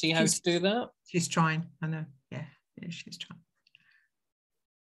 if you can see how to do that. She's trying, I know. Yeah, she's trying.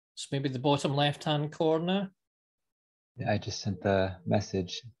 It's maybe the bottom left-hand corner. Yeah, I just sent the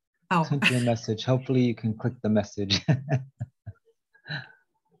message. Oh. Sent you a message. Hopefully you can click the message.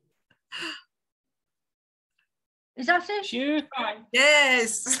 Is that it? You. Right.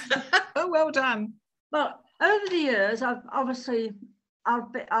 Yes. Oh, well done. Well, over the years, I've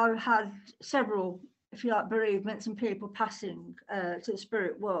had several, if you like, bereavements and people passing to the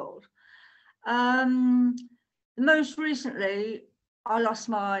spirit world. Most recently, I lost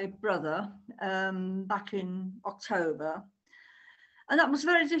my brother back in October. And that was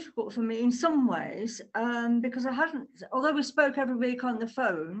very difficult for me in some ways because I hadn't, although we spoke every week on the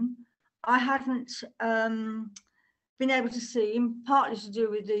phone, I hadn't been able to see him, partly to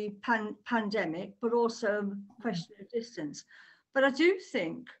do with the pandemic, but also question of distance. But I do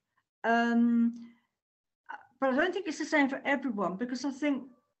think, but I don't think it's the same for everyone, because I think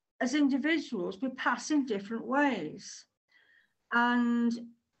as individuals, we pass in different ways. And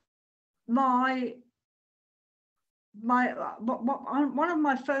one of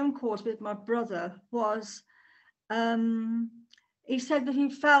my phone calls with my brother was, he said that he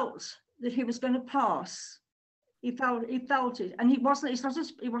felt that he was going to pass. He felt it, and he wasn't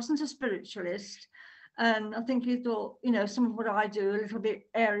a spiritualist. And I think he thought, you know, some of what I do a little bit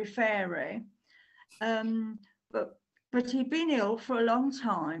airy fairy. But he'd been ill for a long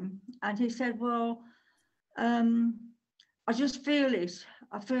time, and he said, well, I just feel it.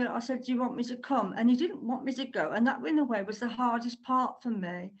 I said, do you want me to come? And he didn't want me to go. And that, in a way, was the hardest part for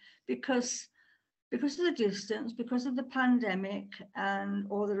me, because of the distance, because of the pandemic and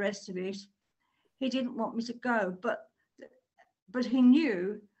all the rest of it. He didn't want me to go, but he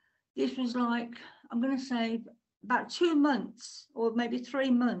knew this was like, I'm going to say about 2 months or maybe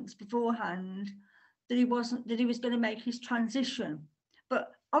 3 months beforehand that he was going to make his transition.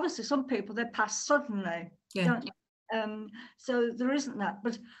 But obviously some people, they pass suddenly, don't they? So there isn't that.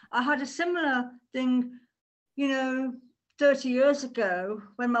 But I had a similar thing, you know, 30 years ago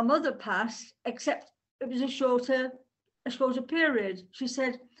when my mother passed, except it was a shorter period. She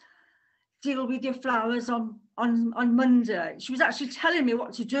said, deal with your flowers on Monday. She was actually telling me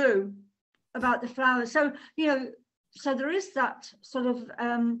what to do about the flowers. So, you know, so there is that sort of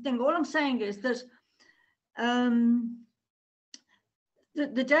thing. All I'm saying is that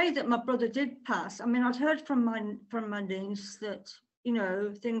the day that my brother did pass, I mean, I'd heard from my niece that, you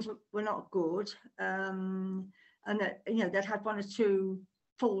know, things were not good, and that, you know, they'd had 1 or 2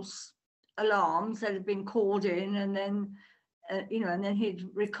 false alarms that had been called in, and then you know, and then he'd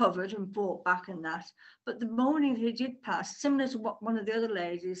recovered and brought back and that. But the morning he did pass, similar to what one of the other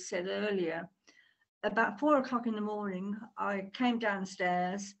ladies said earlier, about 4 o'clock in the morning, I came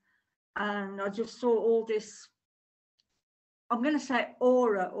downstairs and I just saw all this, I'm going to say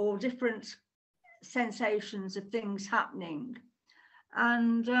aura, or different sensations of things happening.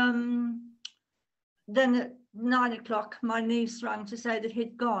 And then at 9 o'clock, my niece rang to say that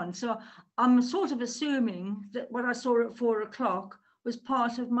he'd gone. So I'm sort of assuming that what I saw at 4 o'clock was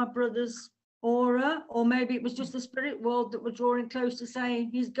part of my brother's aura, or maybe it was just the spirit world that were drawing close to saying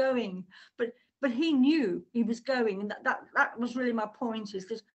he's going. But he knew he was going, and that was really my point, is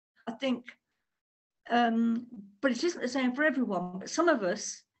that I think, but it isn't the same for everyone. But some of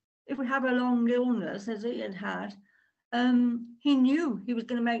us, if we have a long illness, as he had, he knew he was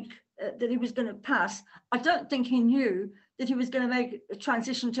going to make, that he was going to pass. I don't think he knew that he was going to make a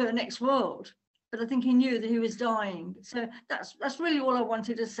transition to the next world, but I think he knew that he was dying. So that's really all I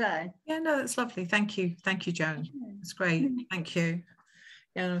wanted to say. Yeah, no, that's lovely. Thank you, Joan. It's great. Thank you.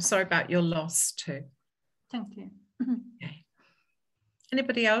 Yeah, I'm sorry about your loss too. Thank you. Okay.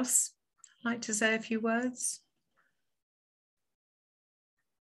 Anybody else like to say a few words?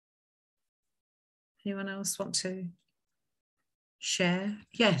 Anyone else want to share?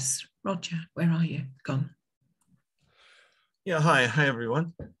 Yes, Roger, where are you? Gone. Yeah, hi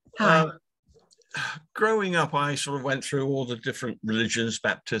everyone. Hi. Growing up, I sort of went through all the different religions,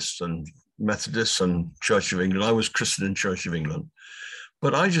 Baptists and Methodists and Church of England. I was Christian in Church of England.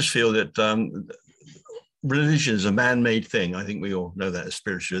 But I just feel that religion is a man-made thing. I think we all know that as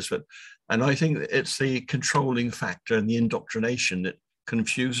spiritualists, and I think it's the controlling factor and the indoctrination that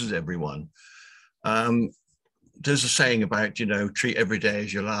confuses everyone. There's a saying about, you know, treat every day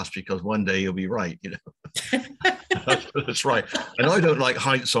as your last, because one day you'll be right, you know. That's right. And I don't like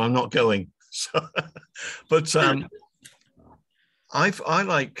heights, so I'm not going. So, but I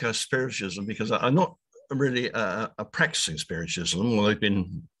like spiritualism, because I'm not really a practicing spiritualism. Well, I've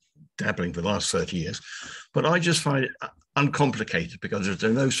been dabbling for the last 30 years, but I just find it uncomplicated, because there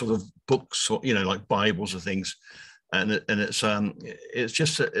are no sort of books, or, you know, like Bibles or things, and it's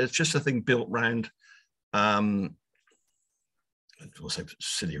just a thing built around I don't want to say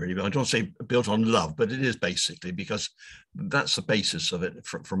silly really, but I don't want to say built on love, but it is basically, because that's the basis of it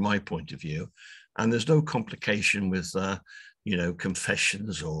from my point of view. And there's no complication with, you know,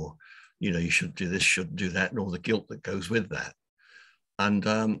 confessions or, you know, you should do this, shouldn't do that, and all the guilt that goes with that. And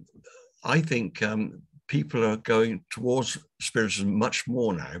I think people are going towards spiritualism much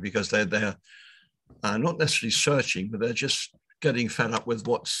more now, because they're not necessarily searching, but they're just getting fed up with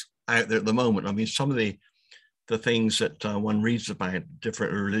what's out there at the moment. I mean, some of the things that one reads about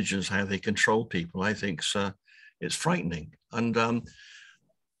different religions, how they control people, I think it's frightening. And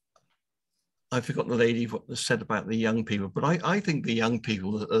I forgot the lady what said about the young people, but I think the young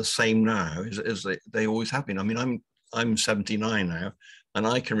people are the same now as they always have been. I mean, I'm 79 now, and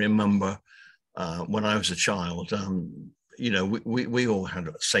I can remember when I was a child, you know, we all had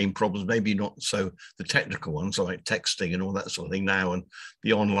the same problems, maybe not so the technical ones like texting and all that sort of thing now, and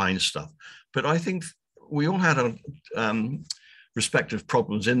the online stuff. But I think we all had our respective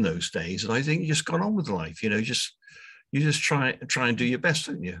problems in those days, and I think you just got on with life. You know, you just try and do your best,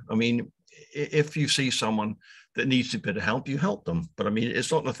 don't you? I mean, if you see someone that needs a bit of help, you help them. But I mean,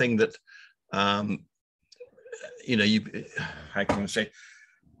 it's not the thing that, you know, how can I say,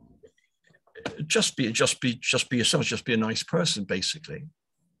 just be yourself, just be a nice person, basically.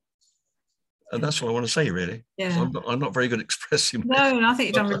 And that's what I want to say, really. Yeah. I'm not very good at expressing myself. No, I think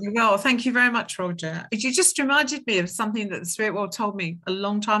you've done really well. Thank you very much, Roger. You just reminded me of something that the Spirit World told me a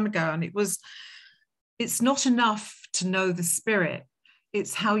long time ago, and it was, it's not enough to know the Spirit.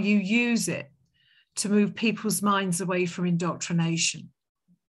 It's how you use it to move people's minds away from indoctrination.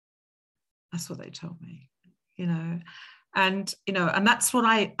 That's what they told me, you know. And, you know, and that's what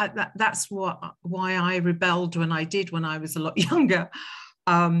why I rebelled when I was a lot younger,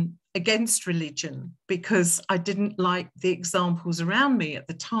 against religion, because I didn't like the examples around me at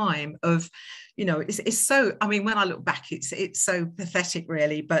the time of, you know, it's so, I mean, when I look back, it's so pathetic,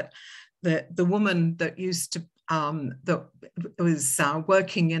 really. But the woman that used to, that was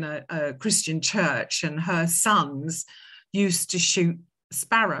working in a Christian church, and her sons used to shoot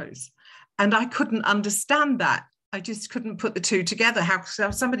sparrows. And I couldn't understand that. I just couldn't put the two together. How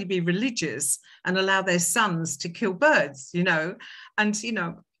could somebody be religious and allow their sons to kill birds, you know? And, you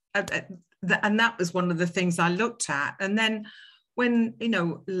know, and that was one of the things I looked at. And then when, you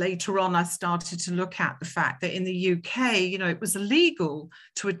know, later on, I started to look at the fact that in the UK, you know, it was illegal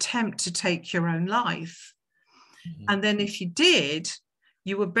to attempt to take your own life. Mm-hmm. And then if you did,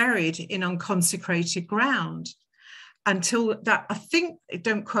 you were buried in unconsecrated ground. Until that, I think,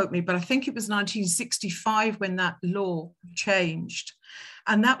 don't quote me, but I think it was 1965 when that law changed.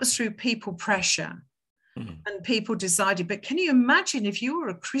 And that was through people pressure. Mm-hmm. And people decided, but can you imagine if you were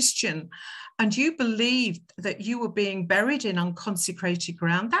a Christian and you believed that you were being buried in unconsecrated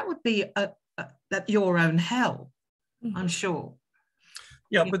ground? That would be your own hell, mm-hmm. I'm sure.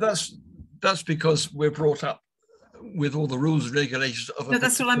 Yeah, but that's because we're brought up with all the rules and regulations of a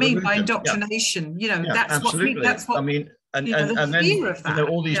that's what I mean religion. By indoctrination. Yeah. You know, that's absolutely. That's what I mean, and then you know,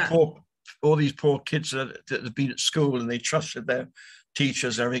 all these poor kids that have been at school and they trusted their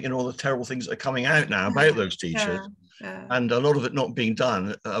teachers and everything, and all the terrible things that are coming out now about those teachers, and a lot of it not being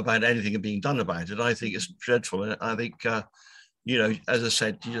done about anything and being done about it. I think it's dreadful, and I think you know, as I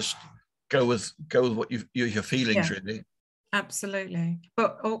said, you just go with what your feelings really. Absolutely,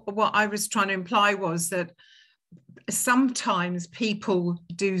 but what I was trying to imply was that sometimes people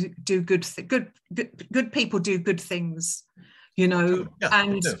do good people do good things, you know,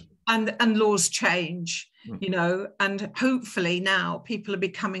 and laws change, you know, and hopefully now people are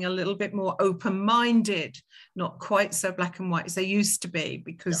becoming a little bit more open-minded, not quite so black and white as they used to be,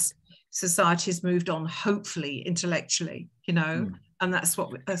 because society has moved on, hopefully intellectually, you know, and that's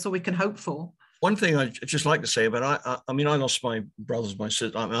all we can hope for. One thing I'd just like to say about, I mean, I lost my brothers, my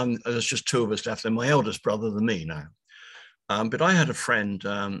sister. There's just two of us left, and my eldest brother than me now. But I had a friend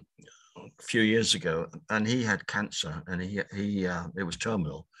a few years ago, and he had cancer, and it was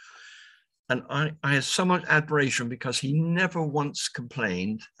terminal. And I had so much admiration because he never once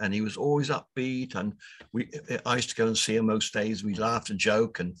complained, and he was always upbeat. And I used to go and see him most days. We laughed and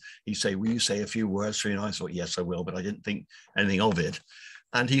joke, and he'd say, "Will you say a few words for me?" And I thought, "Yes, I will," but I didn't think anything of it.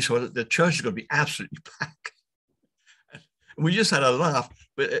 And he thought the church is going to be absolutely packed. We just had a laugh,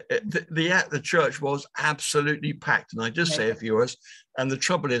 but the church was absolutely packed. And I just say a few words. And the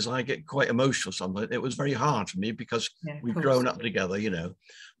trouble is, I get quite emotional sometimes. It was very hard for me because we've grown up together, you know.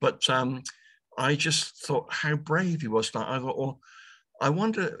 But I just thought how brave he was. I thought, well, I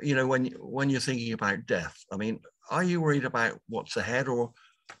wonder, you know, when you're thinking about death, I mean, are you worried about what's ahead, or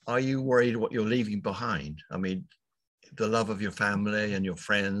are you worried what you're leaving behind? I mean, the love of your family and your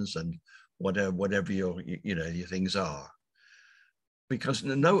friends and whatever your things are. because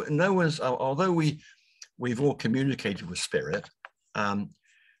no one's, although we've all communicated with spirit,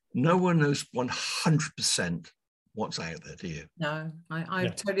 no one knows 100% what's out there, do you? No, I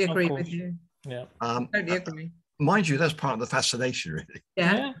totally agree with you. Yeah. Totally agree. Mind you, that's part of the fascination, really.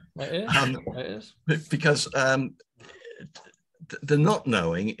 Yeah, it is. Because the not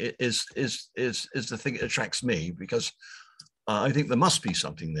knowing is the thing that attracts me, because I think there must be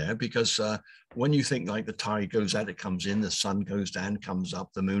something there, because when you think like the tide goes out, it comes in, the sun goes down, comes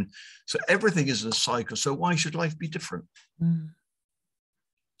up, the moon. So everything is a cycle. So why should life be different? Mm.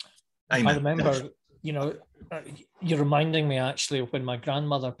 Amen. I remember, you're reminding me actually of when my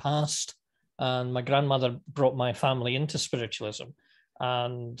grandmother passed, and my grandmother brought my family into spiritualism.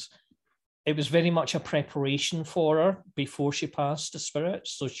 And it was very much a preparation for her before she passed to spirit.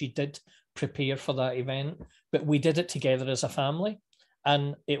 So she did prepare for that event, but we did it together as a family.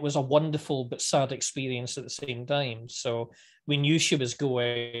 And it was a wonderful but sad experience at the same time. So we knew she was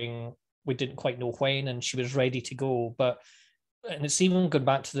going, we didn't quite know when, and she was ready to go. And it's even going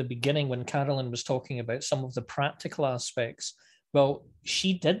back to the beginning when Carolyn was talking about some of the practical aspects. Well,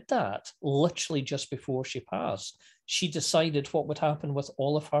 she did that literally just before she passed. She decided what would happen with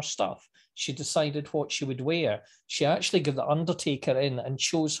all of her stuff. She decided what she would wear. She actually got the undertaker in and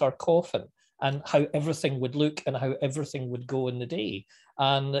chose her coffin and how everything would look and how everything would go in the day.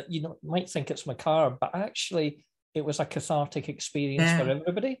 And, you might think it's macabre, but actually it was a cathartic experience for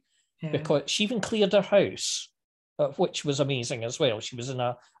everybody, because she even cleared her house, which was amazing as well. She was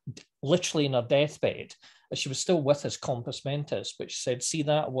literally in her deathbed. She was still with us compos mentis, but she said, see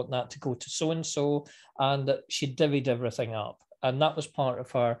that, I want that to go to so-and-so. And she divvied everything up. And that was part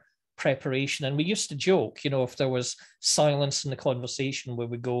of her preparation. And we used to joke, if there was silence in the conversation, we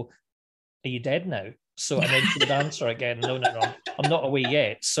would go, are you dead now? So, and then she would answer again, no, I'm not away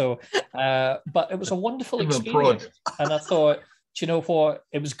yet. So, but it was a wonderful experience. And I thought, do you know what?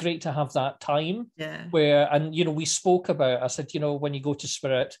 It was great to have that time where, and, we spoke about, I said, when you go to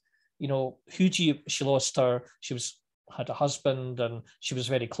spirit, she lost she had a husband and she was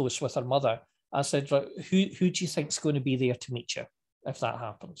very close with her mother. I said, who do you think is going to be there to meet you if that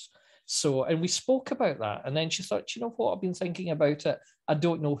happens? So, and we spoke about that. And then she thought, you know what? I've been thinking about it. I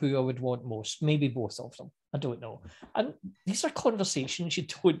don't know who I would want most. Maybe both of them. I don't know. And these are conversations you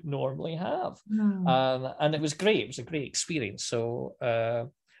don't normally have. And it was great. It was a great experience. So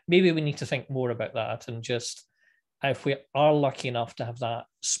maybe we need to think more about that, and just, if we are lucky enough to have that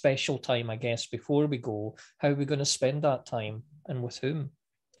special time, I guess, before we go, how are we going to spend that time and with whom?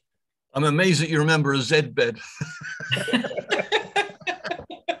 I'm amazed that you remember a Z bed.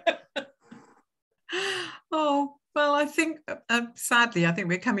 Oh, well, I think, sadly, I think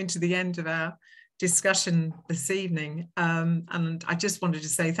we're coming to the end of our discussion this evening. And I just wanted to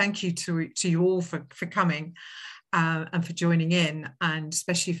say thank you to you all for coming and for joining in, and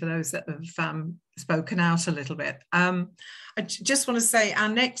especially for those that have spoken out a little bit. I just want to say our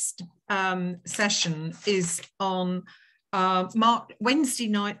next session is on Wednesday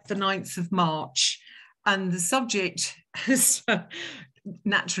night, the 9th of March, and the subject has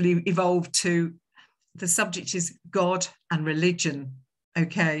naturally evolved to, the subject is God and religion.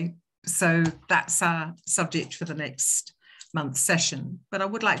 Okay, so that's our subject for the next month's session. But I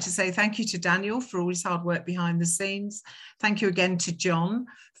would like to say thank you to Daniel for all his hard work behind the scenes. Thank you again to John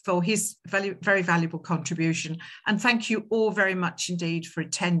for his very valuable contribution. And thank you all very much indeed for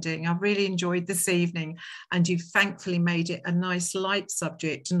attending. I really enjoyed this evening, and you've thankfully made it a nice light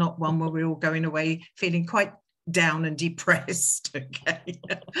subject, not one where we're all going away feeling quite down and depressed. Okay.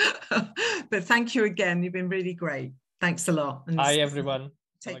 But thank you again. You've been really great. Thanks a lot. Hi, everyone.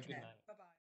 Take care.